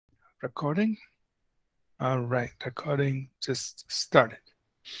Recording. All right, recording just started.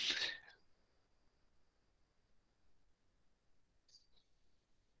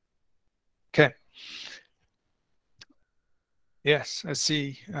 Okay. Yes, I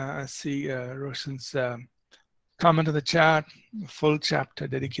see. Roshan's comment in the chat. A full chapter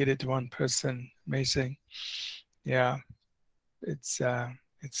dedicated to one person. Amazing. Yeah, it's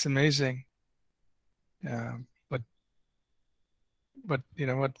amazing. But you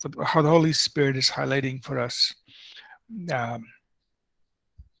know what? How the Holy Spirit is highlighting for us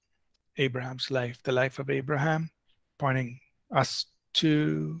Abraham's life, the life of Abraham, pointing us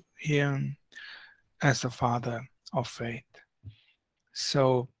to him as the father of faith.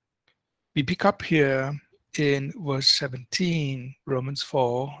 So we pick up here in verse 17, Romans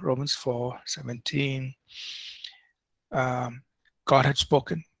 4:17. God had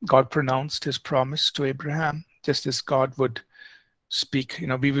spoken. God pronounced his promise to Abraham, just as God would speak. You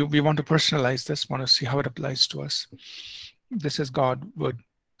know, we want to personalize this, want to see how it applies to us. This is God would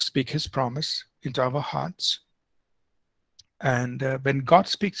speak his promise into our hearts. And when God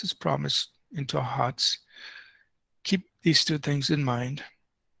speaks his promise into our hearts, keep these two things in mind,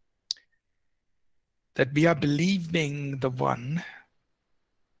 that we are believing the one,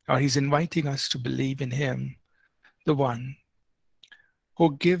 or he's inviting us to believe in him, the one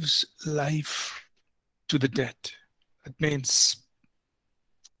who gives life to the dead. That means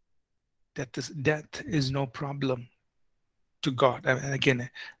that death is no problem to God. And again,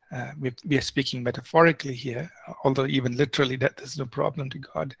 we are speaking metaphorically here, although even literally death is no problem to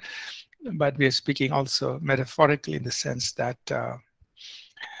God. But we are speaking also metaphorically in the sense that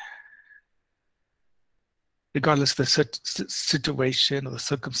regardless of the situation or the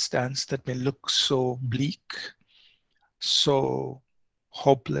circumstance that may look so bleak, so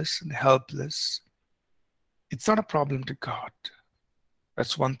hopeless and helpless, it's not a problem to God.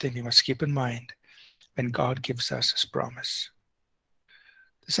 That's one thing we must keep in mind when God gives us his promise.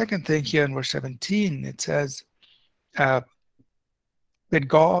 The second thing here in verse 17, it says that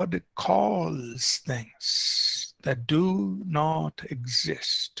God calls things that do not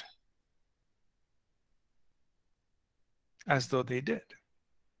exist as though they did.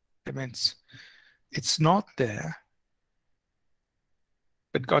 It means it's not there,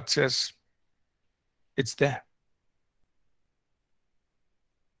 but God says it's there.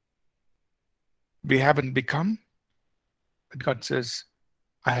 We haven't become, but God says,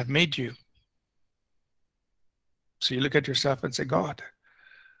 I have made you. So you look at yourself and say, God,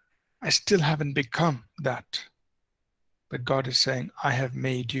 I still haven't become that. But God is saying, I have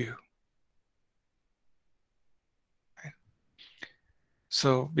made you. Right?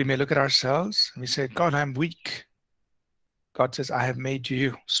 So we may look at ourselves and we say, God, I'm weak. God says, I have made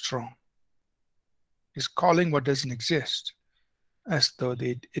you strong. He's calling what doesn't exist as though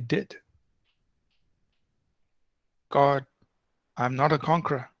it did. God, I'm not a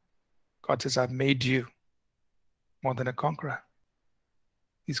conqueror. God says, I've made you more than a conqueror.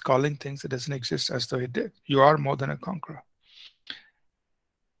 He's calling things that doesn't exist as though it did. You are more than a conqueror.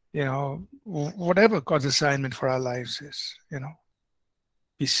 You know, whatever God's assignment for our lives is, you know,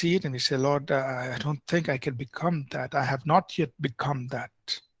 we see it and we say, Lord, I don't think I can become that. I have not yet become that.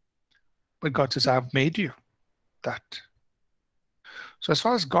 But God says, I've made you that. So as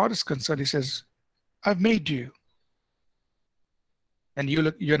far as God is concerned, he says, I've made you. And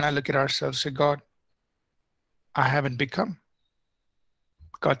you and I look at ourselves and say, God, I haven't become.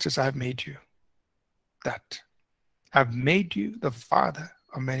 God says, I've made you that. I've made you the father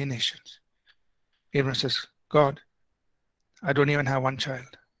of many nations. Abraham says, God, I don't even have one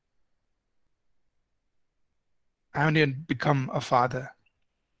child. I haven't even become a father.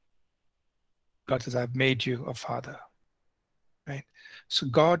 God says, I've made you a father. Right? So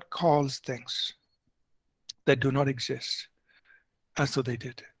God calls things that do not exist as though they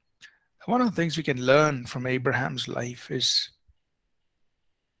did. One of the things we can learn from Abraham's life is,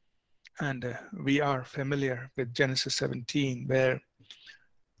 and we are familiar with Genesis 17, where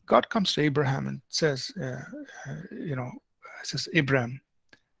God comes to Abraham and says, says, Abraham,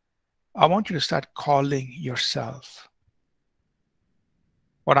 I want you to start calling yourself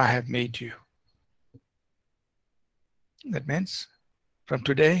what I have made you. That means from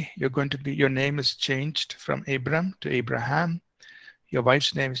today, your name is changed from Abram to Abraham. Your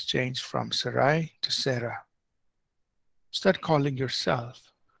wife's name is changed from Sarai to Sarah. Start calling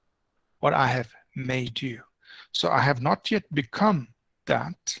yourself what I have made you. So I have not yet become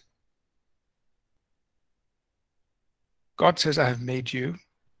that. God says, I have made you.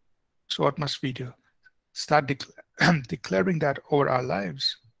 So what must we do? Start declaring that over our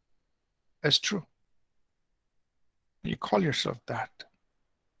lives as true. You call yourself that.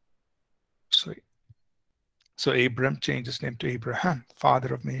 So Abram changed his name to Abraham,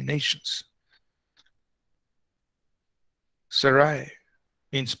 father of many nations. Sarai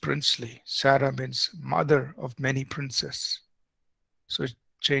means princely. Sarah means mother of many princes. So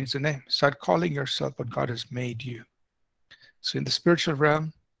change the name. Start calling yourself what God has made you. So in the spiritual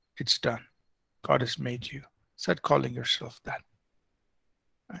realm, it's done. God has made you. Start calling yourself that.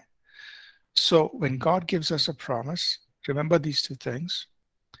 Right? So when God gives us a promise, remember these two things.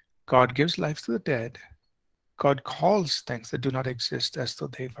 God gives life to the dead. God calls things that do not exist as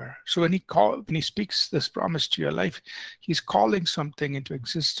though they were. So when he speaks this promise to your life, he's calling something into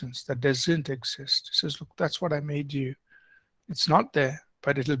existence that doesn't exist. He says, look, that's what I made you. It's not there,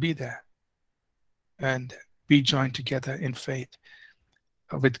 but it'll be there. And be joined together in faith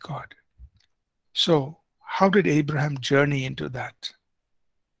with God. So how did Abraham journey into that?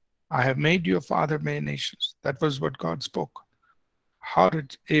 I have made you a father of many nations. That was what God spoke. How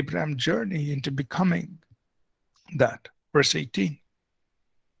did Abraham journey into becoming that? Verse 18.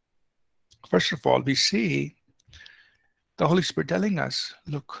 First of all, we see the Holy Spirit telling us,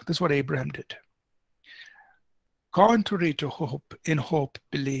 look, this is what Abraham did. Contrary to hope, in hope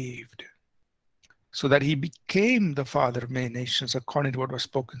believed, so that he became the father of many nations, according to what was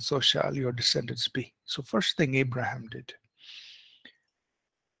spoken, so shall your descendants be. So first thing Abraham did,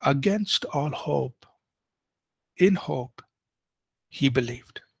 against all hope, in hope, he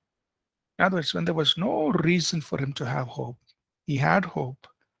believed. In other words, when there was no reason for him to have hope, he had hope,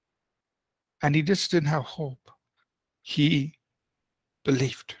 and he just didn't have hope. He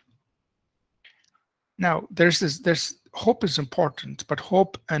believed. Now, there's hope is important, but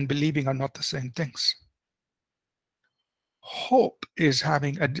hope and believing are not the same things. Hope is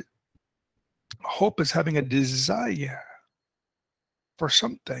having a desire for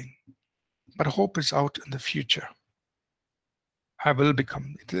something, but hope is out in the future. I will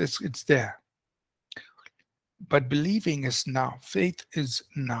become, it's there. But believing is now. Faith is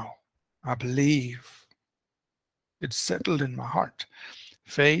now. I believe. It's settled in my heart.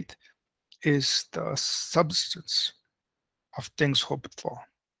 Faith is the substance of things hoped for.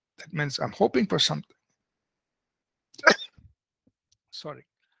 That means I'm hoping for something. Sorry.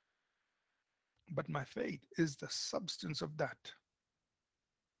 But my faith is the substance of that.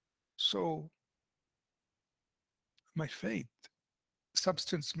 So my faith,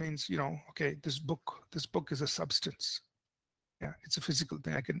 substance means, okay, this book is a substance. Yeah, it's a physical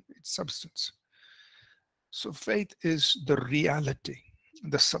thing. It's substance. So faith is the reality,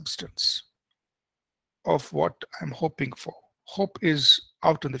 the substance of what I'm hoping for. Hope is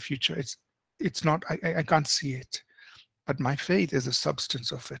out in the future. It's not, I can't see it. But my faith is the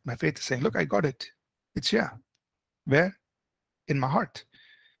substance of it. My faith is saying, look, I got it. It's here. Where? In my heart.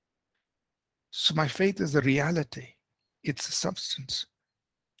 So my faith is the reality. It's the substance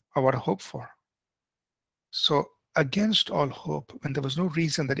of what I hope for. So against all hope, when there was no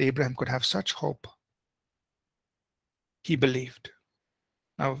reason that Abraham could have such hope, he believed.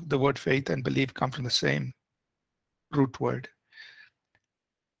 Now, the word faith and belief come from the same root word.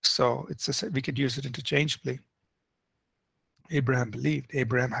 So we could use it interchangeably. Abraham believed.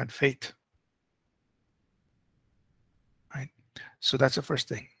 Abraham had faith. Right? So that's the first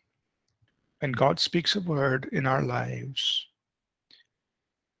thing. When God speaks a word in our lives,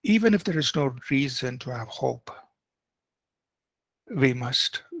 even if there is no reason to have hope, we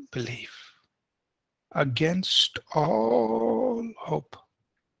must believe. Against all hope,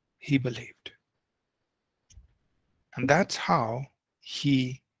 he believed. And that's how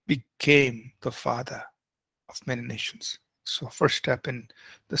he became the father of many nations. So first step in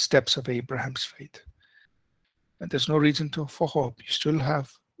the steps of Abraham's faith. And there's no reason for hope. You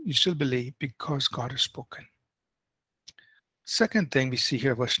still believe because God has spoken. Second thing we see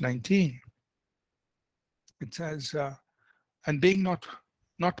here, verse 19. It says, and being not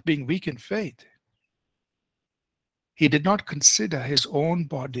being weak in faith, he did not consider his own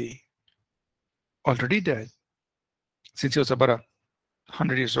body already dead, since he was about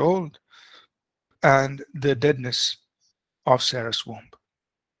 100 years old, and the deadness of Sarah's womb.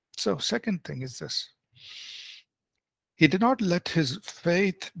 So second thing is this. He did not let his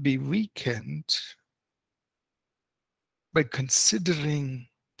faith be weakened by considering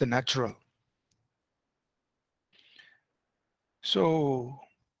the natural. So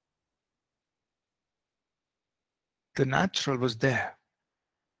the natural was there.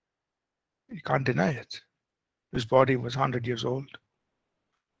 You can't deny it. His body was 100 years old.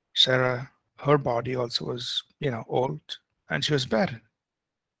 Sarah, her body also was, old, and she was barren.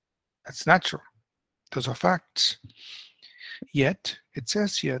 That's natural. Those are facts. Yet, it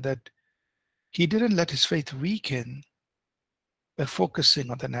says here that he didn't let his faith weaken by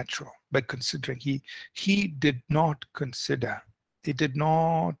focusing on the natural, by considering. He did not consider. He did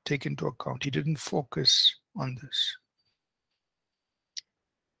not take into account. He didn't focus on this.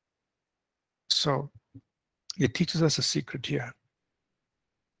 So it teaches us a secret here.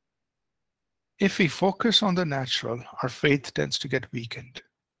 If we focus on the natural, our faith tends to get weakened.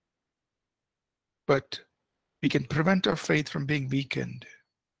 But we can prevent our faith from being weakened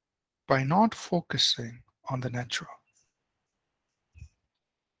by not focusing on the natural,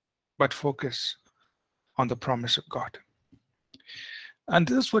 but focus on the promise of God. And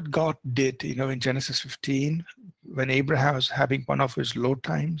this is what God did, in Genesis 15, when Abraham was having one of his low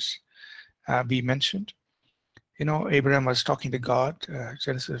times, we mentioned. Abraham was talking to God,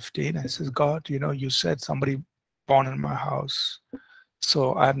 Genesis 15, and he says, God, you said somebody born in my house,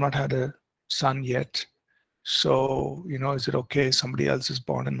 so I have not had a son yet. So, is it okay somebody else is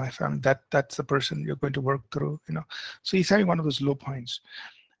born in my family? That's the person you're going to work through, So he's having one of those low points.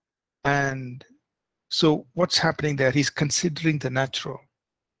 And so what's happening there? He's considering the natural.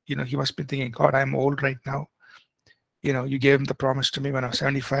 He must be thinking, God, I'm old right now. You gave him the promise to me when I was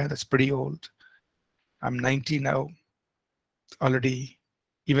 75. That's pretty old. I'm 90 now, already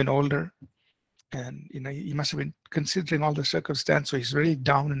even older. And, he must have been considering all the circumstance. So he's really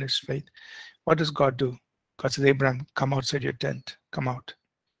down in his faith. What does God do? God says, Abraham, come outside your tent. Come out.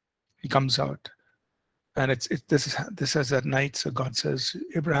 He comes out. And this is at night. So God says,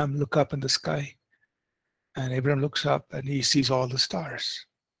 Abraham, look up in the sky. And Abraham looks up and he sees all the stars.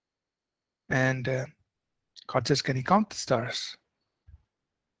 And God says, can he count the stars?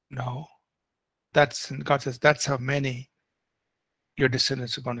 No. God says, that's how many your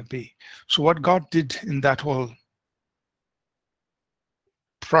descendants are going to be. So what God did in that whole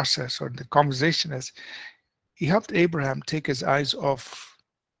process or the conversation is, he helped Abraham take his eyes off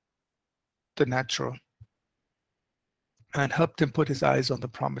the natural and helped him put his eyes on the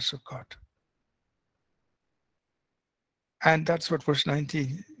promise of God. And that's what verse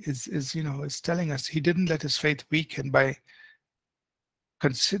 19 is telling us. He didn't let his faith weaken by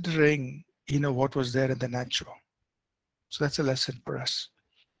considering, what was there in the natural. So that's a lesson for us.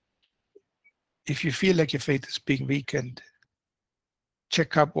 If you feel like your faith is being weakened,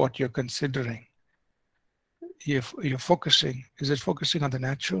 check up what you're considering. If you're focusing, is it focusing on the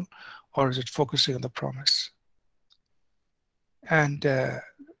natural or is it focusing on the promise? And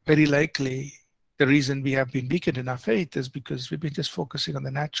very likely, the reason we have been weakened in our faith is because we've been just focusing on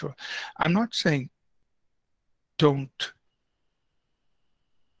the natural. I'm not saying don't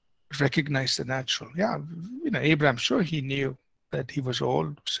recognize the natural. Yeah, Abraham, sure, he knew that he was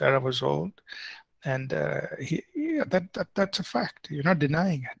old, Sarah was old, and that's a fact. You're not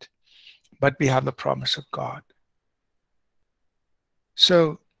denying it. But we have the promise of God.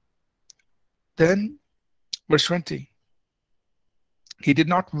 So then, verse 20, he did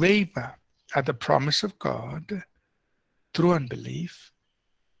not waver at the promise of God through unbelief,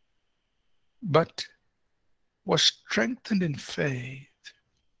 but was strengthened in faith,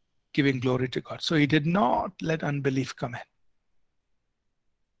 giving glory to God. So he did not let unbelief come in.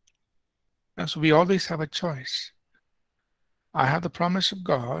 And so we always have a choice. I have the promise of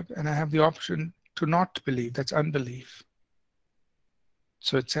God and I have the option to not believe. That's unbelief.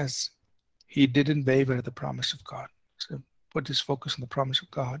 So it says he didn't waver at the promise of God. So put his focus on the promise of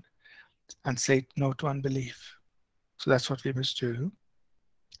God and say no to unbelief. So that's what we must do.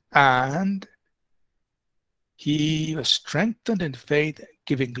 And he was strengthened in faith,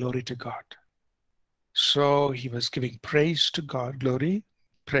 giving glory to God. So he was giving praise to God, glory,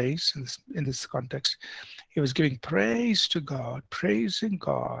 praise in this context. He was giving praise to God, praising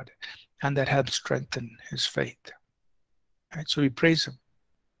God, and that helped strengthen his faith. Right? So we praise him,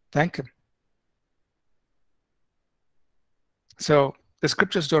 thank him. So the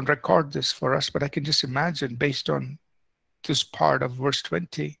scriptures don't record this for us, but I can just imagine based on this part of verse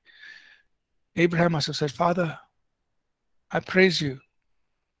 20, Abraham must have said, Father, I praise you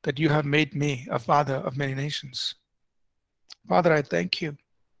that you have made me a father of many nations. Father, I thank you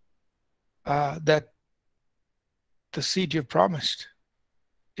that the seed you've promised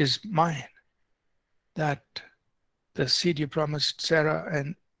is mine, that the seed you promised Sarah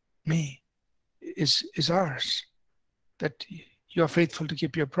and me is ours, that you are faithful to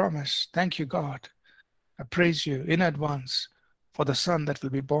keep your promise. Thank you, God. I praise you in advance for the son that will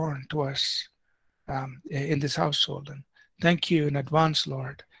be born to us in this household. And thank you in advance,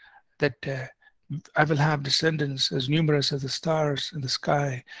 Lord, that I will have descendants as numerous as the stars in the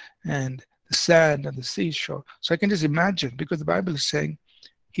sky and the sand and the seashore. So I can just imagine, because the Bible is saying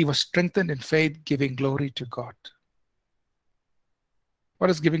he was strengthened in faith, giving glory to God. What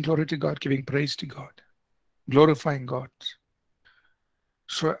is giving glory to God? Giving praise to God, glorifying God.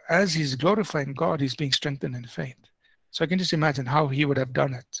 So as he's glorifying God, he's being strengthened in faith. So I can just imagine how he would have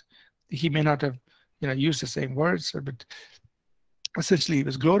done it. He may not have, used the same words, but essentially he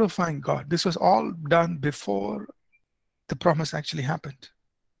was glorifying God. This was all done before the promise actually happened.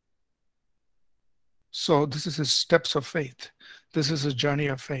 So this is his steps of faith. This is his journey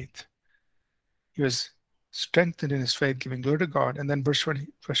of faith. He was strengthened in his faith, giving glory to God. And then verse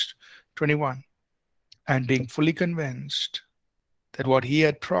 21, and being fully convinced that what he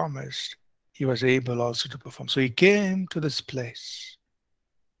had promised, he was able also to perform. So he came to this place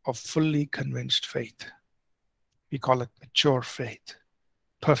of fully convinced faith. We call it mature faith,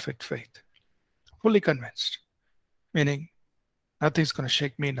 perfect faith, fully convinced, meaning nothing's going to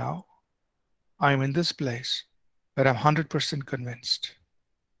shake me now. I'm in this place where I'm 100% convinced.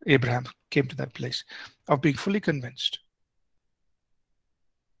 Abraham came to that place of being fully convinced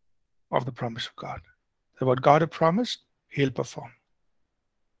of the promise of God. That what God had promised, he'll perform.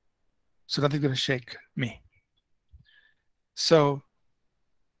 So nothing's going to shake me. So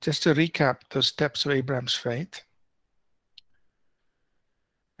just to recap the steps of Abraham's faith,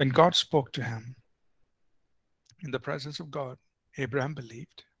 when God spoke to him in the presence of God, Abraham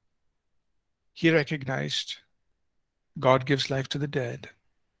believed. He recognized God gives life to the dead,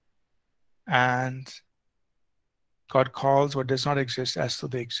 and God calls what does not exist as though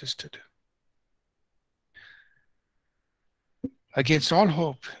they existed. Against all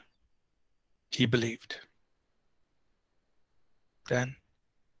hope, he believed. Then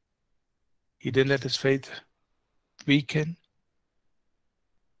he didn't let his faith weaken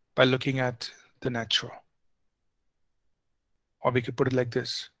by looking at the natural. Or we could put it like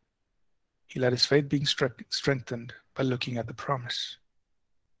this. He let his faith being strengthened by looking at the promise.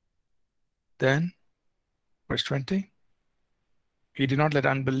 Then, verse 20, he did not let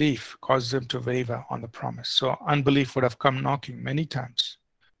unbelief cause him to waver on the promise. So unbelief would have come knocking many times.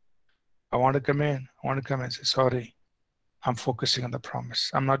 I want to come in. I want to come in and say, sorry, I'm focusing on the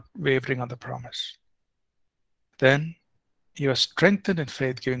promise. I'm not wavering on the promise. Then he was strengthened in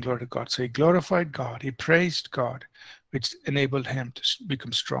faith, giving glory to God. So he glorified God. He praised God, which enabled him to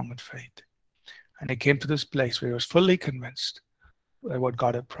become strong in faith. And he came to this place where he was fully convinced that what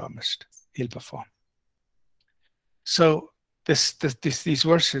God had promised, he'll perform. So these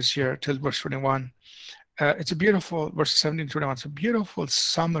verses here till verse 21, it's a beautiful, verse 17 to 21, it's a beautiful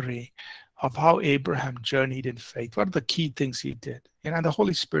summary of how Abraham journeyed in faith. What are the key things he did? And the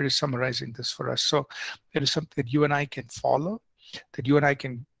Holy Spirit is summarizing this for us. So it is something that you and I can follow, that you and I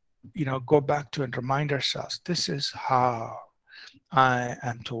can, go back to and remind ourselves, this is how I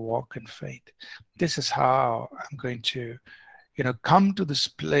am to walk in faith. This is how I'm going to, come to this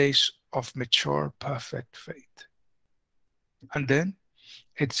place of mature, perfect faith. And then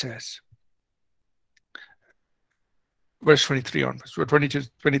it says, verse 23 onwards,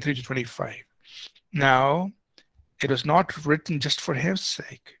 23 to 25. Now, it was not written just for his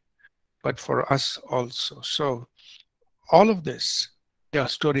sake, but for us also. So all of this, the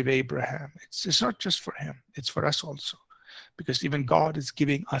story of Abraham, it's not just for him, it's for us also. Because even God is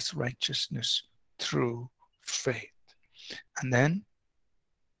giving us righteousness through faith. And then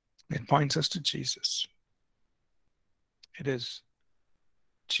it points us to Jesus. It is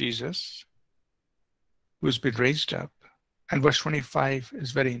Jesus who's been raised up. And verse 25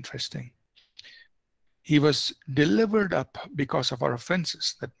 is very interesting. He was delivered up because of our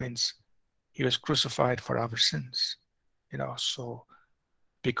offenses. That means he was crucified for our sins. So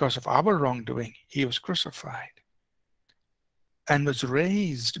because of our wrongdoing, he was crucified. And was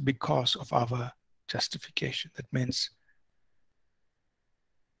raised because of our justification. That means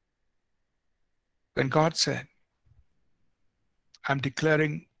when God said, I'm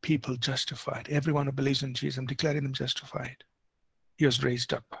declaring people justified, everyone who believes in Jesus, I'm declaring them justified, he was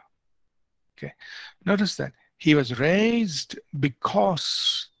raised up. Okay. Notice that he was raised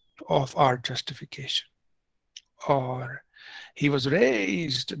because of our justification, or he was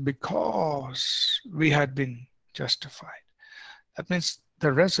raised because we had been justified. That means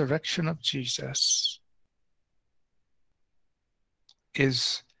the resurrection of Jesus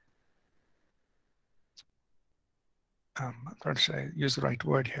is, I'm trying to say, use the right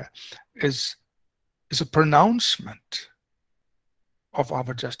word here, is a pronouncement of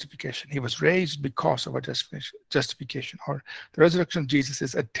our justification. He was raised because of our justification, or the resurrection of Jesus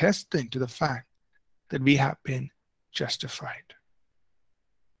is attesting to the fact that we have been justified.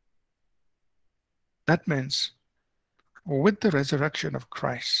 That means with the resurrection of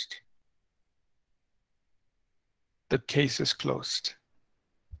Christ, the case is closed.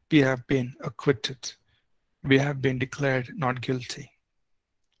 We have been acquitted. We have been declared not guilty.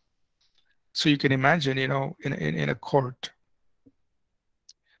 So you can imagine, in a court,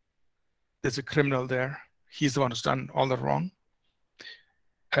 There's a criminal there. He's the one who's done all the wrong.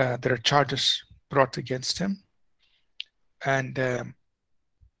 There are charges brought against him. And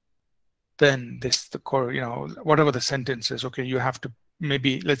then the court, whatever the sentence is, okay, you have to,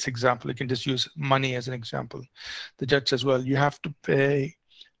 maybe, let's example, you can just use money as an example. The judge says, well, you have to pay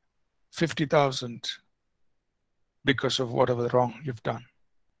 50,000 because of whatever wrong you've done.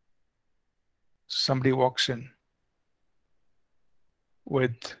 Somebody walks in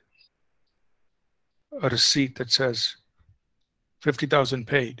with a receipt that says 50,000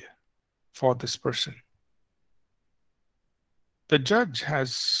 paid for this person. The judge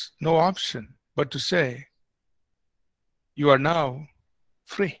has no option but to say, you are now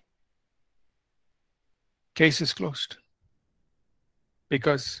free. Case is closed.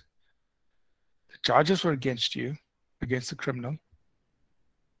 Because the charges were against you, against the criminal.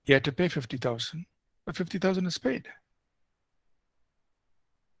 You had to pay 50,000, but 50,000 is paid.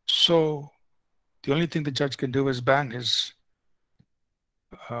 So the only thing the judge can do is bang his,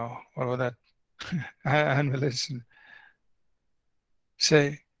 what was that, annulation.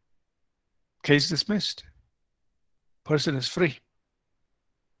 Say, case dismissed. Person is free.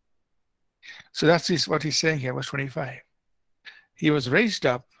 So that's what he's saying here, verse 25. He was raised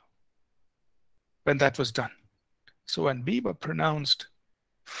up when that was done. So when we were pronounced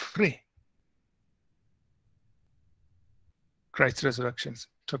free, Christ's resurrection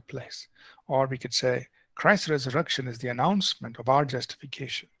took place. Or we could say, Christ's resurrection is the announcement of our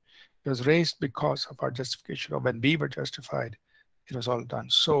justification. He was raised because of our justification, or when we were justified, it was all done.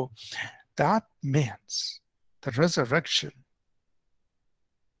 So that means the resurrection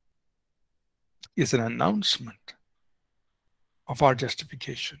is an announcement of our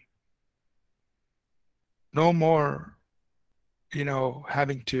justification. No more,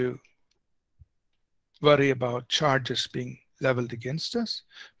 having to worry about charges being leveled against us,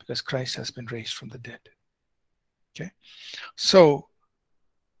 because Christ has been raised from the dead. Okay, so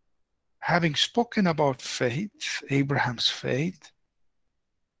having spoken about faith, Abraham's faith,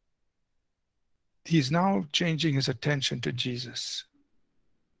 he's now changing his attention to Jesus.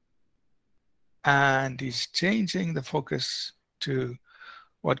 And he's changing the focus to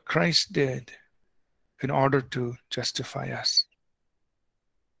what Christ did in order to justify us.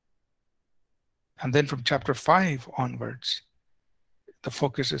 And then from chapter 5 onwards, the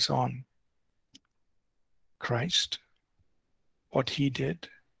focus is on Christ, what he did,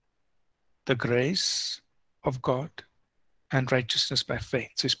 the grace of God, and righteousness by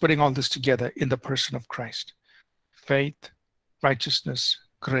faith. So he's putting all this together in the person of Christ. Faith, righteousness,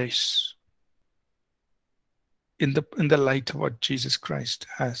 grace, in the light of what Jesus Christ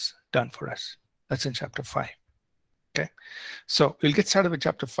has done for us. That's in chapter 5. Okay, so we'll get started with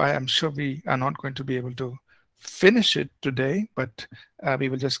chapter 5. I'm sure we are not going to be able to finish it today, but we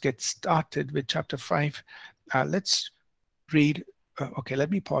will just get started with chapter 5. Let's read. Okay,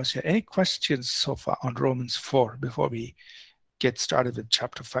 let me pause here. Any questions so far on Romans 4 before we get started with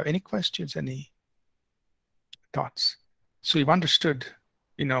chapter 5? Any questions, any thoughts? So you've understood,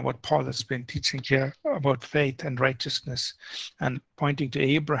 what Paul has been teaching here about faith and righteousness, and pointing to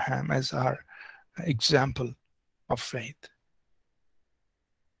Abraham as our example of faith.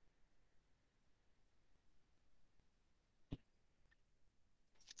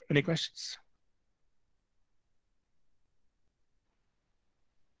 Any questions?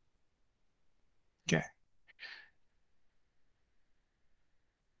 Okay.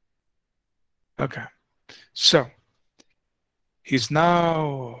 Okay. So he's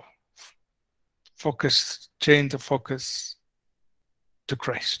now changed the focus to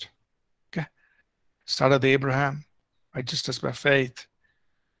Christ. Okay. Started Abraham, righteousness by faith,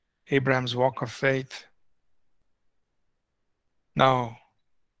 Abraham's walk of faith. Now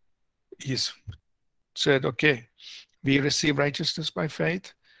he's said, okay, we receive righteousness by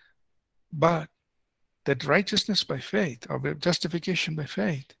faith, but that righteousness by faith, or justification by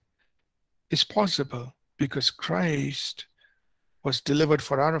faith, is possible because Christ was delivered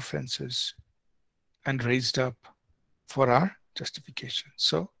for our offenses and raised up for our justification.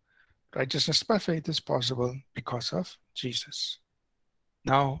 So righteousness by faith is possible because of Jesus.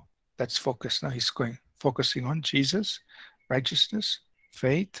 Now let's focus. Now he's focusing on Jesus, righteousness,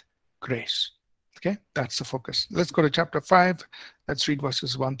 faith, grace. Okay, that's the focus. Let's go to chapter 5. Let's read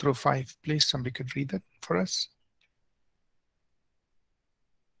verses 1 through 5. Please, somebody could read that for us.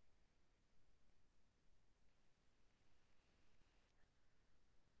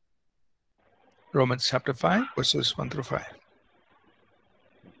 Romans chapter 5, verses 1 through 5.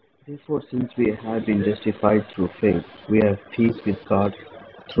 Therefore, since we have been justified through faith, we have peace with God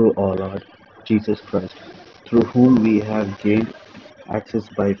through our Lord Jesus Christ, through whom we have gained access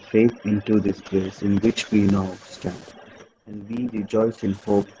by faith into this grace in which we now stand. And we rejoice in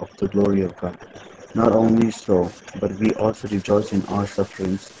hope of the glory of God. Not only so, but we also rejoice in our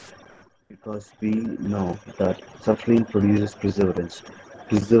sufferings, because we know that suffering produces perseverance,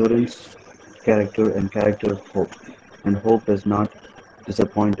 perseverance, character, and character, hope. And hope does not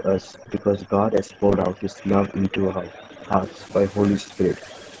disappoint us, because God has poured out His love into our hearts by Holy Spirit,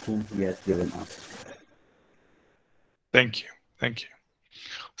 whom He has given us. Thank you. Thank you.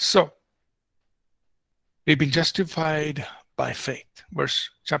 So, we've been justified by faith.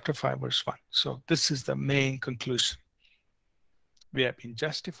 Chapter 5, verse 1. So, this is the main conclusion. We have been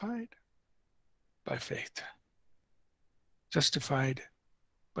justified by faith. Justified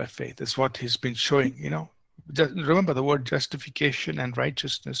by faith is what he's been showing, Just remember, the word justification and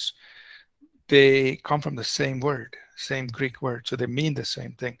righteousness, they come from the same word, same Greek word. So they mean the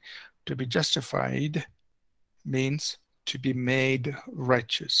same thing. To be justified means to be made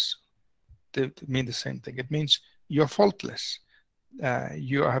righteous. They mean the same thing. It means you're faultless.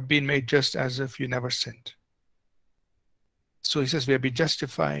 You have been made just as if you never sinned. So he says we have been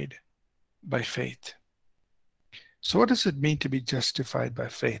justified by faith. So what does it mean to be justified by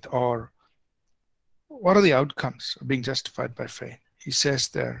faith? Or what are the outcomes of being justified by faith? He says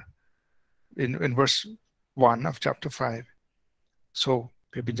there in verse 1 of chapter 5. So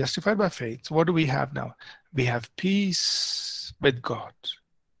we've been justified by faith. So what do we have now? We have peace with God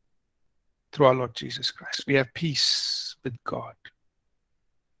through our Lord Jesus Christ. We have peace with God.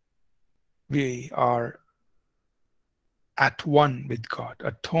 We are at one with God.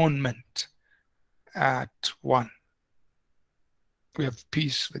 Atonement at one. We have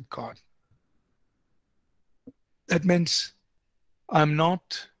peace with God. That means I'm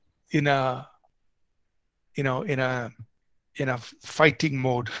not in a fighting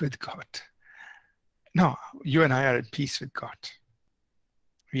mode with God. No, you and I are at peace with God.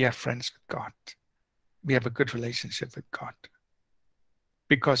 We are friends with God. We have a good relationship with God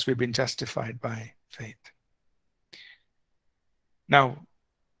because we've been justified by faith. Now,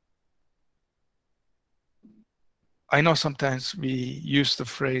 I know sometimes we use the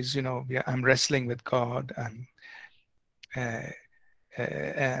phrase, I'm wrestling with God, and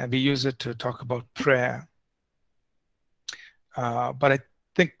we use it to talk about prayer. But I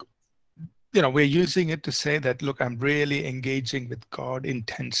think, we're using it to say that, look, I'm really engaging with God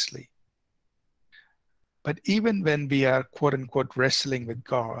intensely. But even when we are, quote unquote, wrestling with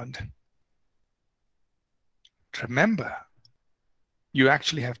God, remember, you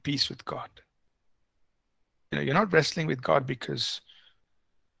actually have peace with God. You're not wrestling with God because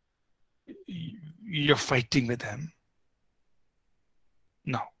you're fighting with Him.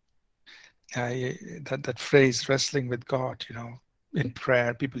 No. That phrase, wrestling with God, in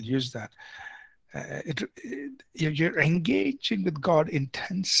prayer, people use that. You're engaging with God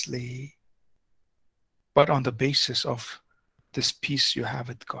intensely, but on the basis of this peace you have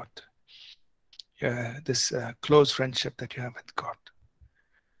with God, this close friendship that you have with God.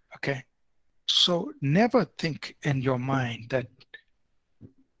 Okay? So never think in your mind that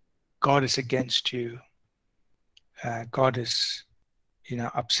God is against you. God is,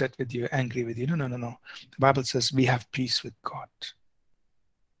 upset with you, angry with you. No. The Bible says we have peace with God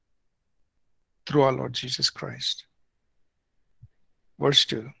through our Lord Jesus Christ. Verse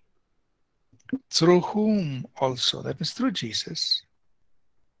 2. Through whom also, that means through Jesus,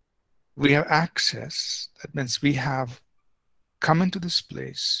 we have access. That means we have come into this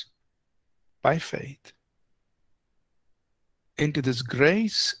place by faith, into this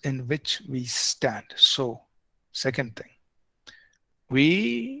grace in which we stand. So, second thing,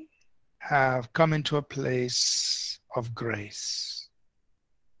 we have come into a place of grace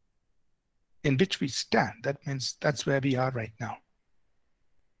in which we stand. That means that's where we are right now.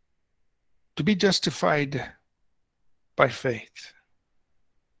 To be justified by faith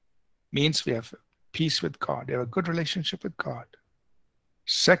means we have peace with God. We have a good relationship with God.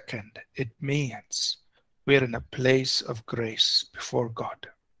 Second, it means we're in a place of grace before God.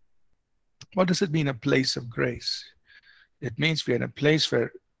 What does it mean, a place of grace? It means we're in a place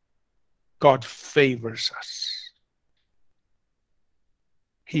where God favors us.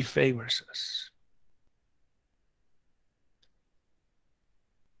 He favors us.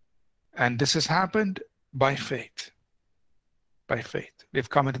 And this has happened by faith. By faith. We've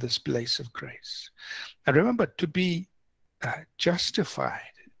come into this place of grace. And remember, to be justified,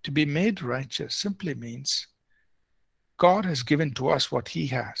 to be made righteous, simply means God has given to us what He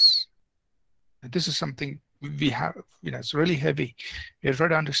has. And this is something we have, it's really heavy. We try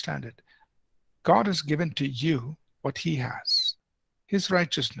to understand it. God has given to you what He has. His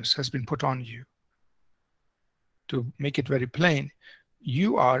righteousness has been put on you. To make it very plain,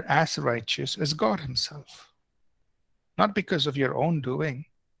 you are as righteous as God himself. Not because of your own doing,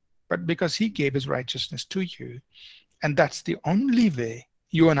 but because he gave his righteousness to you. And that's the only way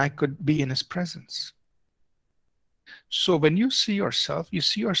you and I could be in his presence. So when you see yourself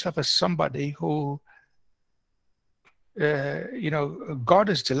as somebody who, God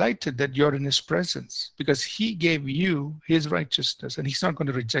is delighted that you're in his presence because he gave you his righteousness and he's not going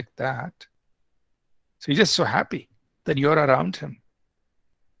to reject that. So he's just so happy that you're around him.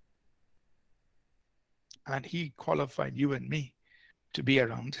 And he qualified you and me to be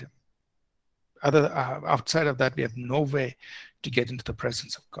around him. Outside of that, we have no way to get into the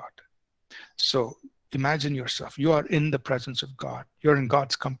presence of God. So imagine yourself, you are in the presence of God. You're in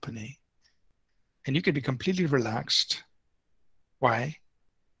God's company. And you can be completely relaxed. Why?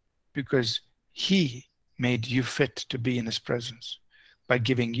 Because he made you fit to be in his presence by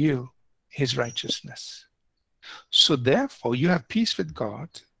giving you his righteousness. So therefore, you have peace with God,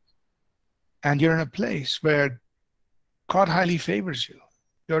 and you're in a place where God highly favors you.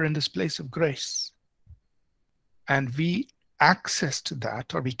 You're in this place of grace. And we accessed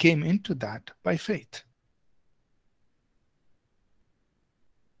that, or we came into that by faith.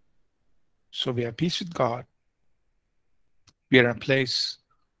 So we have peace with God. We are in a place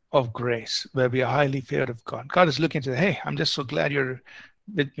of grace where we are highly favored of God. God is looking to, hey, I'm just so glad you're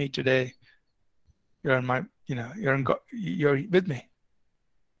with me today. You're in my, you're in God, you're with me.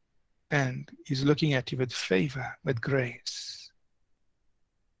 And he's looking at you with favor, with grace.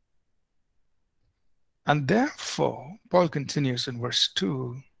 And therefore, Paul continues in verse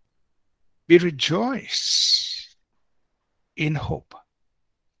 2, we rejoice in hope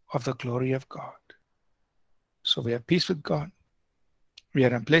of the glory of God. So we have peace with God. We are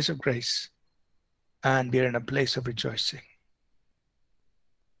in a place of grace, and we are in a place of rejoicing.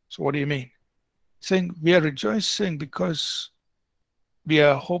 So what do you mean? Saying we are rejoicing because we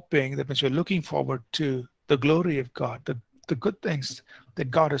are hoping, that means we're looking forward to the glory of God, the good things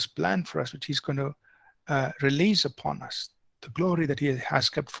that God has planned for us, which he's going to release upon us, the glory that he has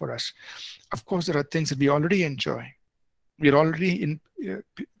kept for us. Of course, there are things that we already enjoy. We're already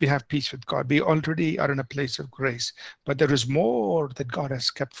we have peace with God. We already are in a place of grace, but there is more that God has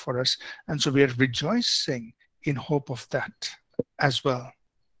kept for us. And so we are rejoicing in hope of that as well.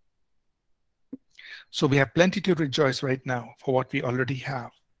 So we have plenty to rejoice right now for what we already have.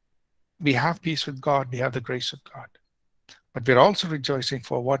 We have peace with God. We have the grace of God. But we're also rejoicing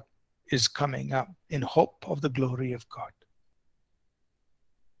for what is coming up in hope of the glory of God.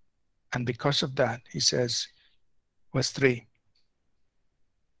 And because of that, he says, verse 3,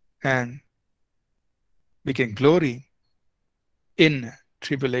 and we can glory in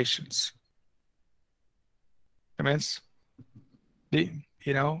tribulations. That means, when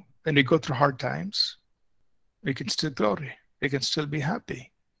we go through hard times, we can still glory. We can still be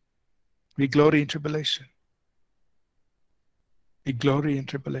happy. We glory in tribulation. We glory in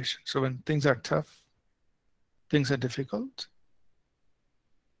tribulation. So when things are tough, things are difficult,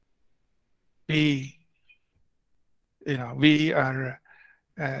 we are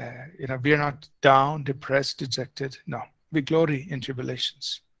not down, depressed, dejected. No, we glory in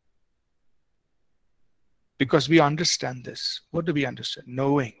tribulations. Because we understand this. What do we understand?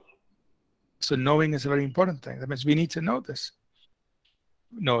 Knowing. So knowing is a very important thing. That means we need to know this.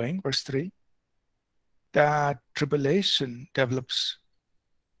 Knowing, verse 3, that tribulation develops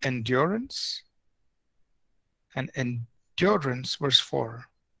endurance, and endurance, verse 4,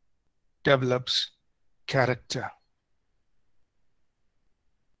 develops character.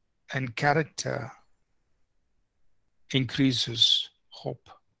 And character increases hope.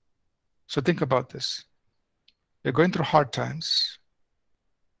 So think about this. You're going through hard times,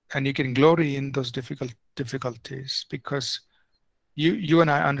 and you can glory in those difficulties because you and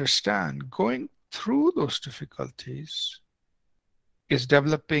I understand going through those difficulties is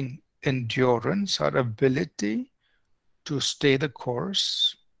developing endurance, our ability to stay the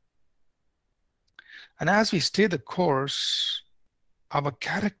course. And as we stay the course, our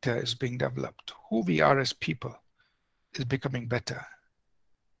character is being developed. Who we are as people is becoming better.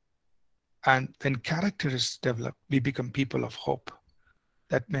 And when character is developed, we become people of hope.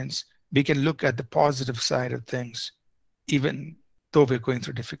 That means we can look at the positive side of things, even though we're going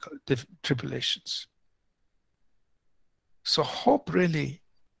through difficult tribulations. So hope really,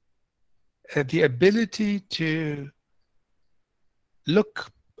 the ability to look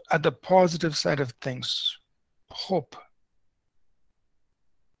at the positive side of things, hope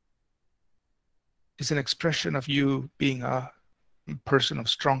is an expression of you being a person of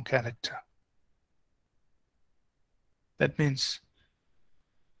strong character. That means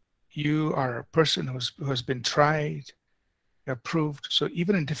you are a person who has been tried, We are proved. So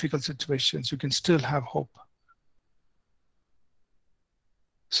even in difficult situations, you can still have hope.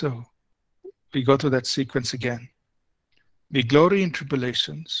 So we go through that sequence again. We glory in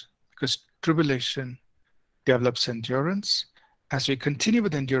tribulations because tribulation develops endurance. As we continue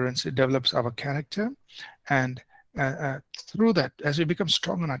with endurance, it develops our character. And through that, as we become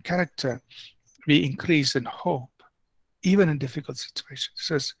strong in our character, we increase in hope, even in difficult situations. It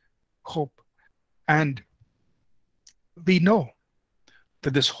says hope. And we know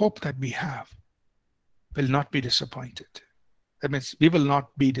that this hope that we have will not be disappointed. That means we will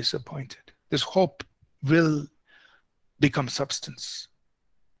not be disappointed. This hope will become substance.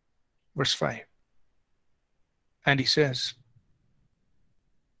 Verse 5. And he says,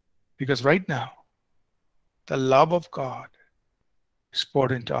 because right now, the love of God is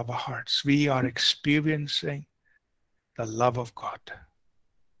poured into our hearts. We are experiencing the love of God.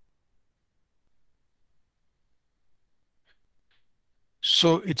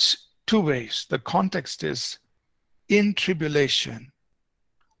 So it's two ways. The context is, in tribulation,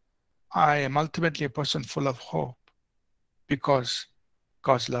 I am ultimately a person full of hope because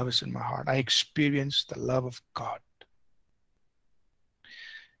God's love is in my heart. I experience the love of God.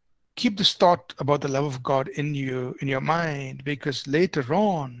 Keep this thought about the love of God in you, in your mind, because later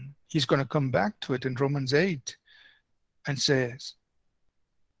on, he's going to come back to it in Romans 8 and says,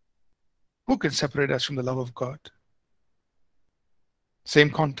 who can separate us from the love of God?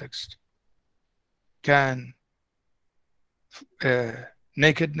 Same context. Can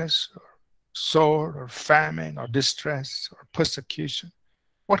nakedness or sword or famine or distress or persecution,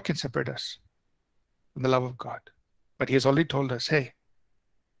 what can separate us from the love of God? But he has already told us, hey,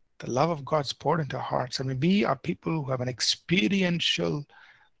 the love of God's poured into our hearts. I mean, we are people who have an experiential,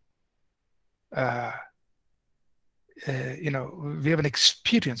 we have an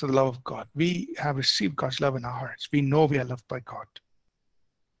experience of the love of God. We have received God's love in our hearts. We know we are loved by God.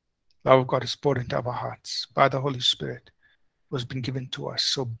 Love of God is poured into our hearts by the Holy Spirit who has been given to us.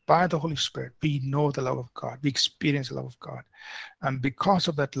 So by the Holy Spirit, we know the love of God. We experience the love of God. And because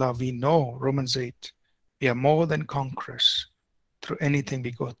of that love, we know, Romans 8, we are more than conquerors through anything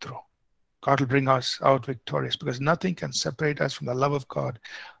we go through. God will bring us out victorious because nothing can separate us from the love of God,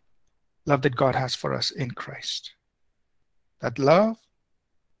 love that God has for us in Christ. That love,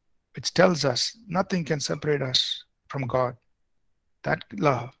 which tells us nothing can separate us from God, that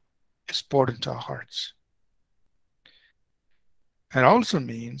love is poured into our hearts. And also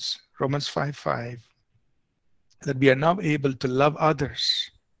means, Romans 5:5, that we are now able to love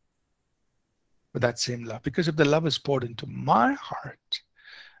others with that same love. Because if the love is poured into my heart,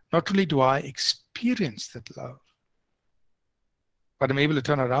 not only do I experience that love, but I'm able to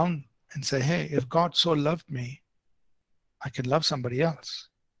turn around and say, hey, if God so loved me, I can love somebody else.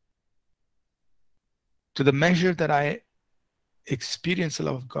 To the measure that I experience the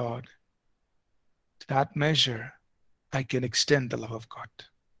love of God, to that measure, I can extend the love of God.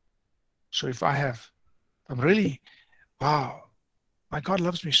 So if I'm really, wow, my God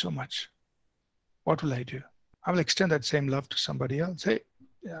loves me so much, what will I do? I will extend that same love to somebody else. Hey,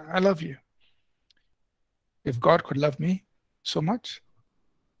 yeah, I love you. If God could love me so much,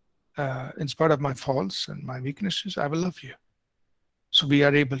 in spite of my faults and my weaknesses, I will love you. So we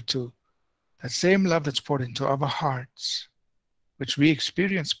are able to, that same love that's poured into our hearts, which we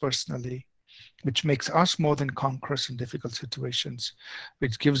experience personally, which makes us more than conquerors in difficult situations,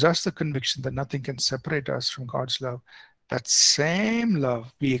 which gives us the conviction that nothing can separate us from God's love, that same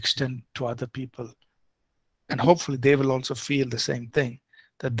love we extend to other people. And hopefully they will also feel the same thing,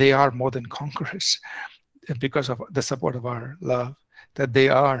 that they are more than conquerors because of the support of our love, that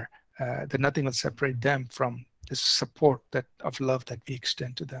that nothing will separate them from the support of love that we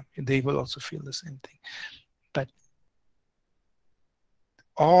extend to them. And they will also feel the same thing. But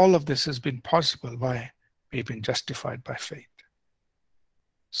all of this has been possible by we've been justified by faith.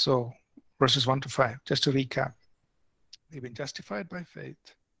 So verses 1-5, just to recap, we've been justified by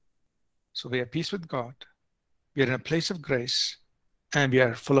faith. So we have peace with God. We are in a place of grace and we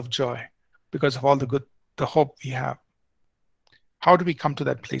are full of joy because of all the hope we have. How do we come to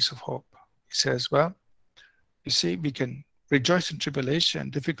that place of hope? He says, well, you see, we can rejoice in tribulation,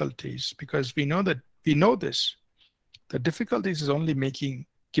 difficulties, because we know this. The difficulties is only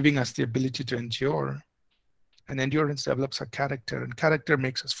giving us the ability to endure. And endurance develops our character, and character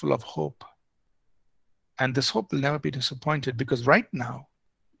makes us full of hope. And this hope will never be disappointed because right now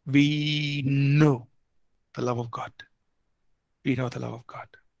we know the love of God. We know the love of God.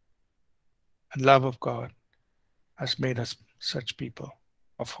 And love of God has made us such people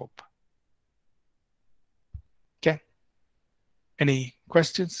of hope. Okay? Any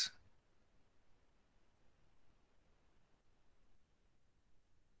questions?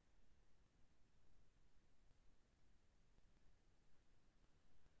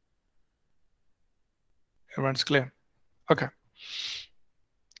 Everyone's clear? Okay.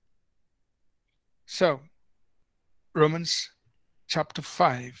 So Romans chapter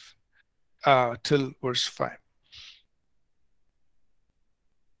 5 till verse 5.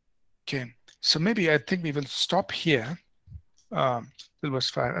 Okay. So maybe I think we will stop here till verse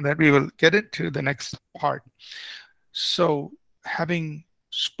 5, and then we will get into the next part. So having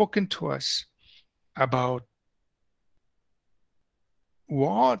spoken to us about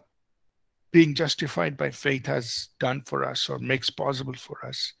what being justified by faith has done for us or makes possible for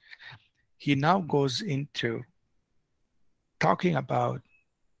us, he now goes into talking about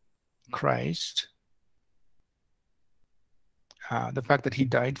Christ, the fact that he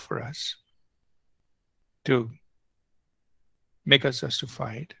died for us to make us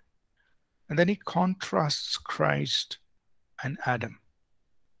justified. And then he contrasts Christ and Adam.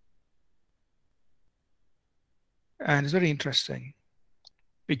 And it's very interesting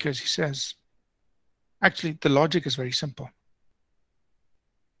because he says, actually, the logic is very simple.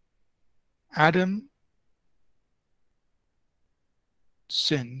 Adam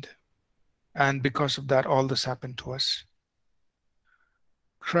sinned, and because of that, all this happened to us.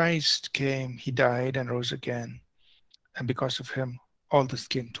 Christ came, he died and rose again, and because of him, all this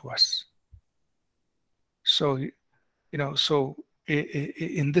came to us. So,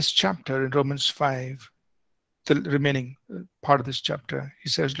 in this chapter, in Romans 5, the remaining part of this chapter, he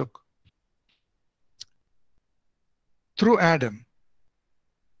says, look, through Adam,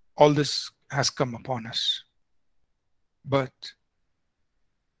 all this has come upon us. But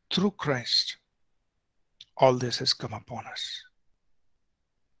through Christ, all this has come upon us.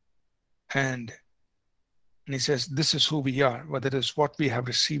 And he says, this is who we are, whether it is what we have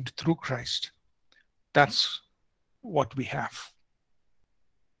received through Christ. That's what we have.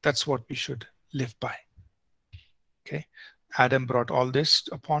 That's what we should live by. Okay? Adam brought all this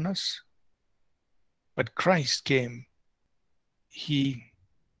upon us, but Christ came. He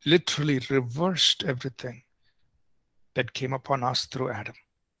literally reversed everything that came upon us through Adam.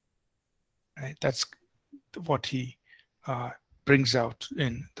 Right? That's what he brings out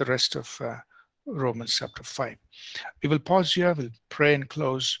in the rest of Romans chapter 5. We will pause here. We'll pray and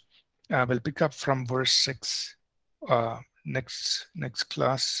close. We'll pick up from verse 6 next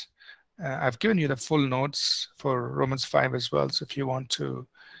class. I've given you the full notes for Romans 5 as well. So if you want to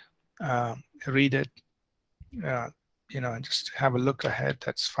read it, and just have a look ahead,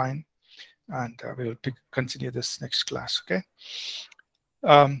 that's fine. And we will continue this next class, okay?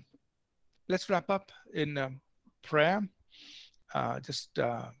 Let's wrap up in prayer.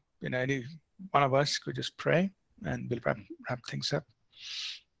 Any one of us could just pray, and we'll wrap things up.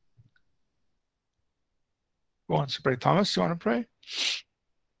 Who wants to pray? Thomas, you want to pray?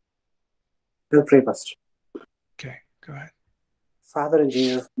 We'll pray, Pastor. Okay, go ahead. Father, in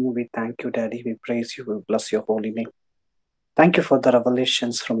Jesus' name, we thank you, Daddy. We praise you. We bless your holy name. Thank you for the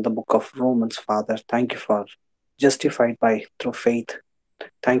revelations from the book of Romans, Father. Thank you for justified through faith.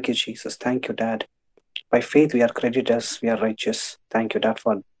 Thank you, Jesus. Thank you, Dad. By faith, we are credited as we are righteous. Thank you, Dad,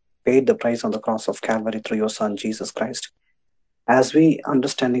 for paid the price on the cross of Calvary through your Son, Jesus Christ. As we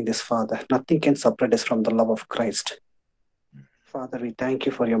understanding this, Father, nothing can separate us from the love of Christ. Father, we thank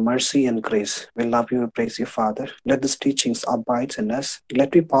you for your mercy and grace. We love you and praise you, Father. Let these teachings abide in us.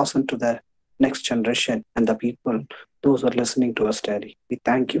 Let me pass on to the next generation and the people, those who are listening to us, Daddy. We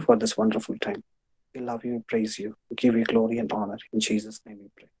thank you for this wonderful time. We love you and praise you. We give you glory and honor. In Jesus' name we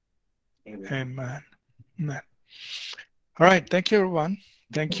pray. Amen. Amen. Amen. All right. Thank you, everyone.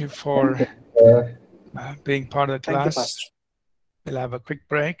 Thank you for being part of the class. Thank you, Pastor. We'll have a quick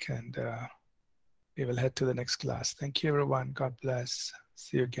break and we will head to the next class. Thank you, everyone. God bless.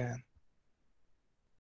 See you again.